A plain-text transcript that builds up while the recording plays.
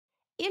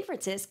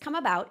inferences come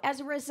about as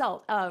a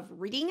result of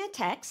reading a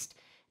text,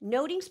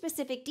 noting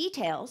specific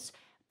details,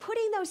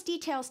 putting those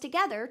details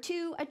together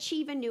to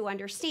achieve a new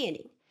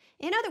understanding.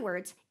 In other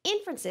words,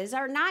 inferences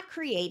are not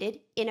created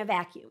in a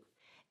vacuum.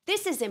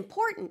 This is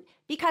important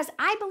because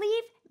I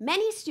believe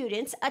many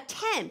students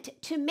attempt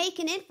to make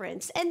an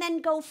inference and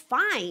then go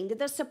find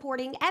the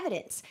supporting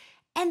evidence,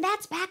 and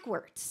that's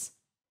backwards.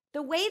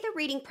 The way the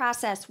reading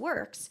process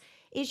works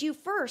is you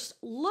first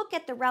look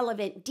at the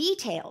relevant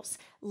details,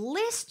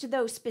 list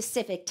those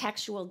specific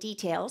textual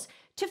details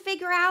to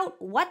figure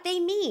out what they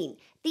mean,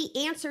 the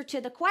answer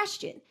to the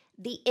question,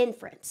 the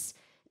inference.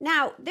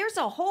 Now, there's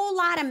a whole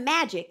lot of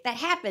magic that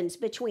happens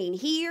between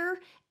here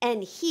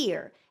and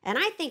here, and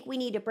I think we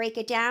need to break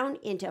it down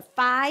into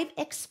 5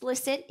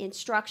 explicit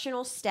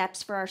instructional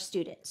steps for our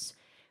students.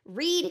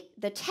 Read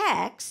the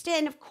text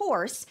and, of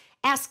course,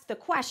 ask the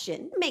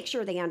question, make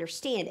sure they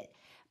understand it.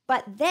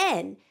 But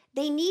then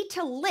they need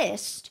to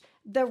list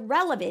the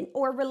relevant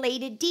or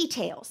related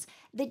details,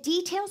 the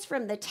details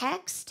from the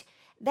text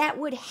that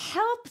would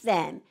help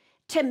them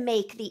to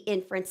make the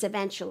inference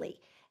eventually.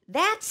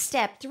 That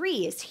step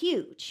 3 is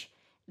huge.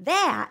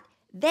 Then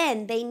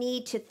they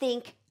need to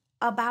think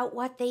about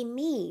what they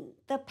mean,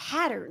 the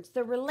patterns,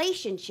 the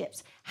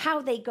relationships,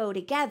 how they go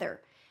together.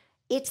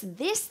 It's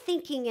this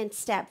thinking in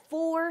step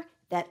 4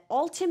 that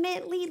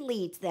ultimately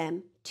leads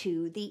them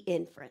to the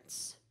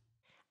inference.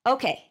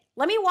 Okay,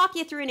 let me walk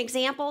you through an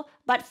example,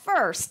 but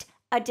first,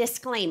 a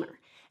disclaimer.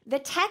 The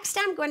text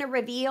I'm going to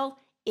reveal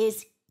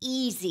is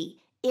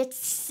easy, it's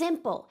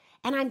simple,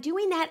 and I'm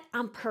doing that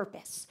on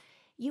purpose.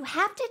 You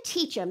have to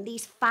teach them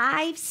these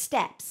 5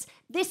 steps,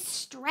 this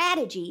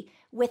strategy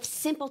with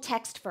simple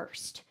text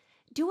first.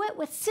 Do it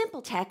with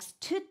simple text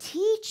to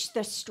teach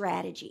the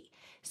strategy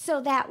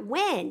so that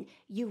when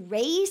you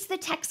raise the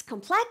text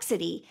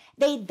complexity,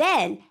 they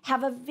then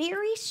have a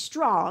very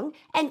strong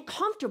and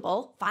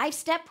comfortable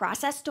 5-step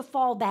process to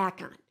fall back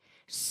on.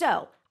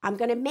 So I'm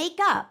going to make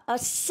up a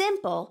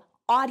simple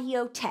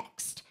audio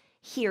text.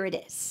 Here it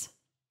is.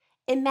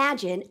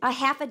 Imagine a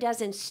half a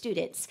dozen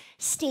students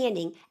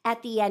standing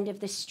at the end of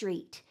the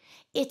street.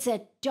 It's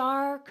a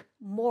dark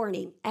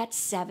morning at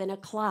 7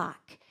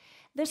 o'clock.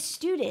 The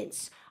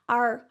students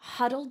are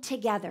huddled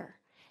together.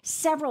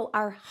 Several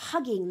are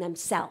hugging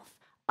themselves.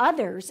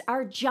 Others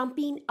are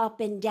jumping up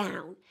and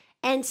down.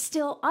 And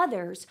still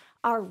others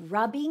are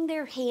rubbing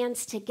their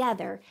hands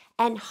together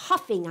and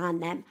huffing on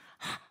them.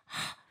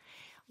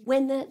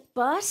 When the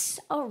bus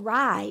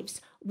arrives,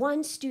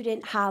 one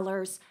student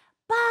hollers,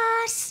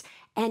 "Bus!"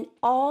 and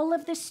all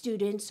of the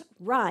students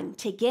run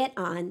to get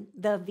on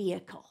the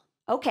vehicle.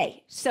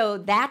 Okay, so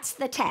that's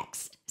the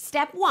text.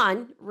 Step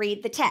 1,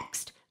 read the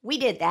text. We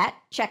did that.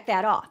 Check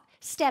that off.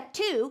 Step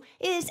 2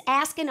 is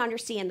ask and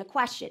understand the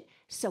question.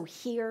 So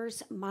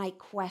here's my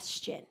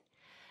question.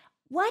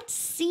 What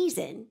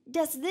season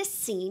does this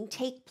scene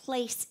take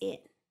place in?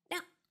 Now,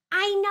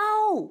 I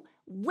know,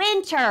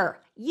 winter.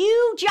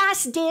 You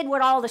just did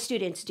what all the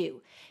students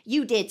do.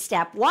 You did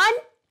step 1,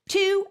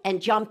 2,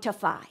 and jump to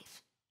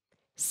 5.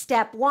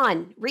 Step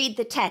 1, read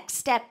the text.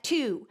 Step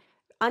 2,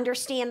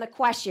 understand the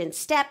question.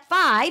 Step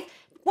 5,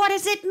 what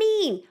does it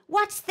mean?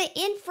 What's the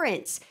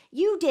inference?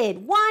 You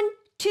did 1,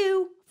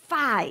 2,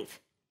 5.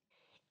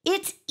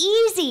 It's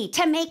easy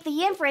to make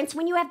the inference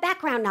when you have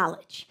background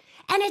knowledge.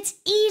 And it's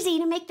easy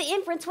to make the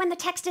inference when the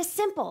text is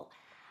simple.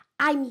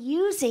 I'm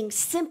using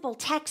simple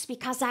text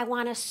because I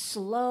want to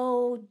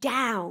slow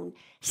down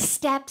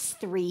steps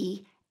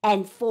 3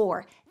 and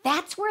 4.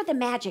 That's where the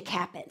magic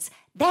happens.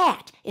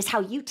 That is how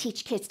you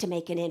teach kids to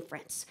make an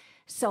inference.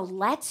 So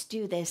let's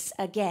do this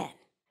again.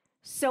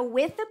 So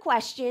with the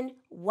question,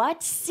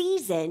 what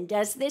season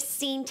does this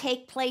scene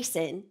take place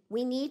in?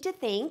 We need to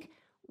think,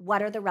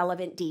 what are the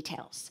relevant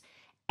details?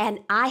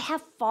 And I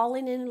have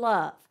fallen in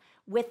love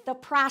with the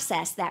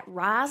process that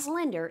Roz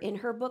Linder in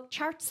her book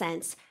Chart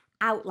Sense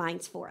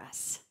outlines for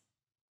us.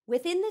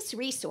 Within this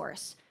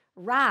resource,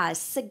 Roz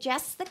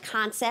suggests the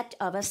concept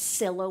of a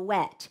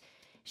silhouette.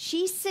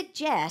 She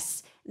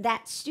suggests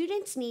that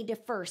students need to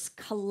first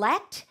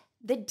collect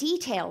the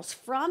details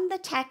from the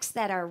text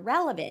that are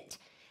relevant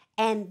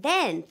and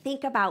then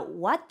think about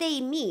what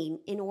they mean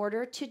in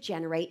order to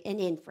generate an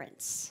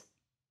inference.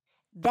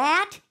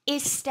 That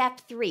is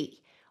step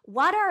 3.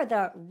 What are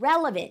the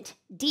relevant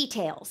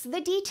details?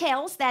 The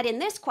details that in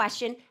this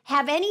question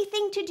have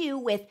anything to do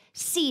with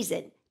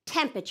season,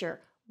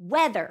 temperature,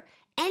 weather,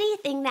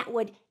 anything that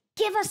would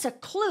give us a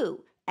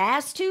clue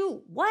as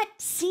to what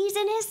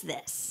season is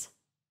this.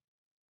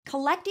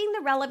 Collecting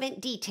the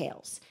relevant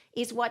details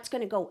is what's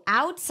going to go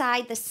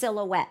outside the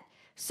silhouette.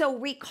 So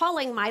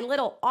recalling my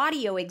little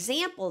audio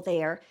example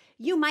there,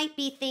 you might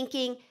be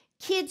thinking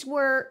kids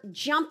were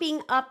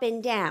jumping up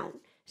and down.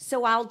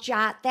 So I'll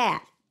jot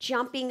that.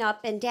 Jumping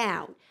up and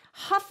down,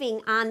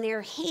 huffing on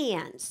their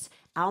hands.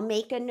 I'll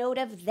make a note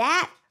of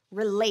that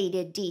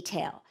related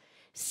detail.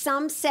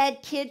 Some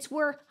said kids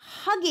were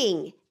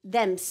hugging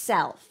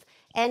themselves.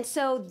 And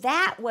so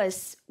that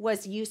was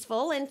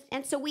useful,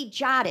 and so we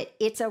jotted.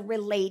 It's a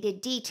related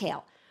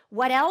detail.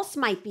 What else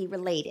might be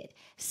related?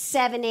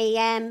 7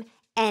 a.m.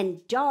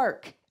 and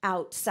dark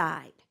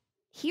outside.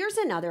 Here's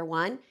another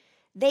one.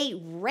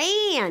 They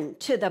ran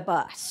to the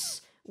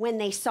bus when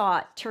they saw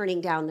it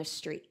turning down the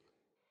street.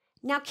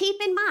 Now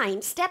keep in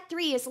mind, step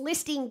 3 is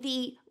listing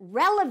the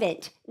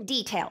relevant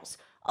details.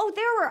 Oh,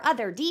 there were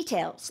other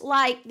details,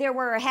 like there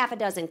were a half a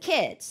dozen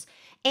kids,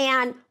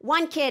 and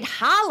one kid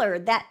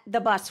hollered that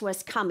the bus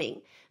was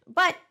coming.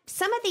 But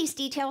some of these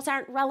details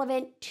aren't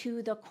relevant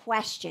to the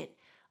question.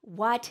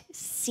 What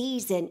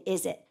season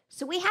is it?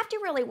 So we have to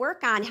really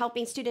work on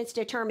helping students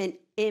determine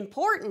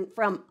important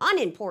from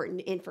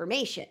unimportant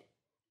information.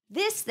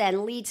 This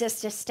then leads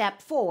us to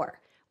step 4,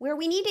 where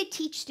we need to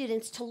teach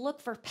students to look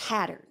for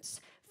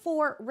patterns,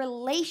 for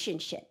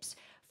relationships,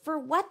 for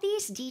what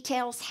these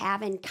details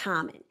have in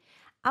common.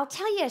 I'll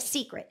tell you a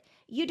secret.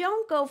 You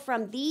don't go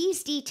from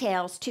these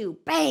details to,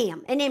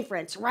 bam, an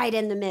inference right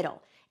in the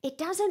middle. It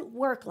doesn't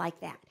work like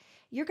that.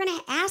 You're going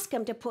to ask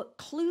them to put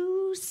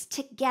clues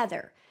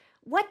together.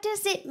 What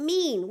does it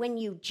mean when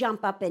you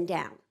jump up and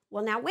down?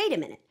 Well, now wait a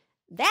minute.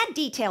 That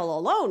detail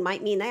alone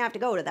might mean they have to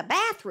go to the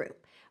bathroom.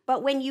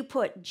 But when you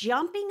put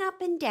jumping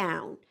up and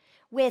down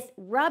with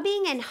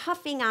rubbing and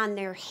huffing on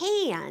their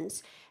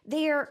hands,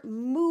 they're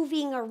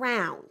moving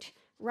around,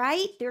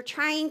 right? They're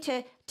trying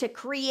to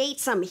create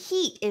some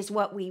heat is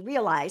what we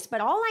realize.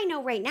 But all I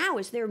know right now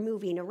is they're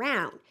moving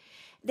around.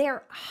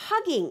 They're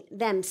hugging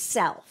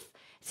themselves.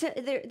 So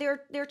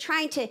they're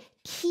trying to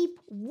keep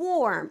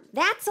warm.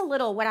 That's a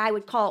little what I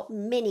would call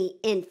mini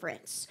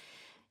inference.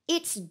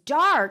 It's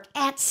dark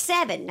at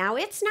 7. Now,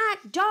 it's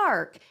not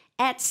dark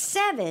at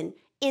 7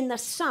 in the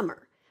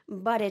summer,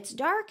 but it's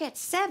dark at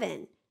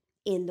 7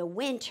 in the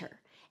winter.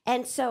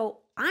 And so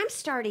I'm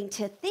starting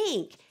to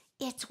think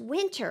it's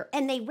winter,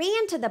 and they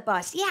ran to the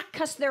bus. Yeah,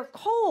 because they're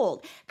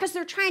cold, because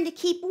they're trying to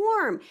keep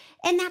warm,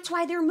 and that's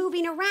why they're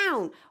moving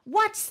around.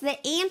 What's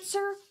the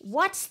answer?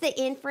 What's the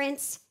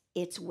inference?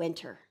 It's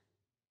winter.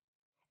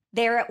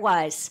 There it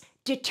was.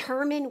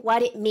 Determine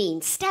what it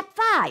means. Step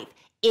 5,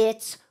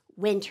 it's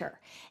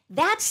winter.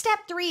 That's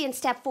step 3 and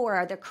step 4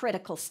 are the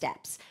critical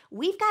steps.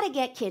 We've got to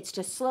get kids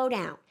to slow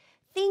down.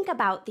 Think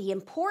about the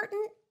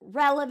important,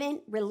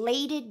 relevant,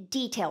 related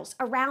details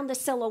around the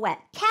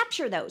silhouette.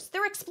 Capture those.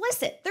 They're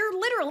explicit. They're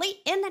literally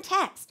in the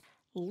text.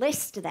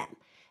 List them.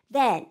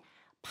 Then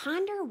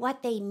ponder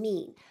what they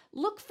mean.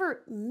 Look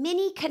for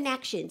many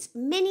connections,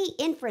 many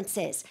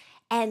inferences,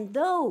 and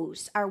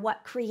those are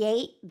what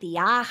create the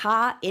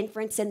aha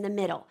inference in the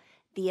middle,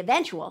 the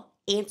eventual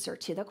answer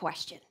to the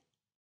question.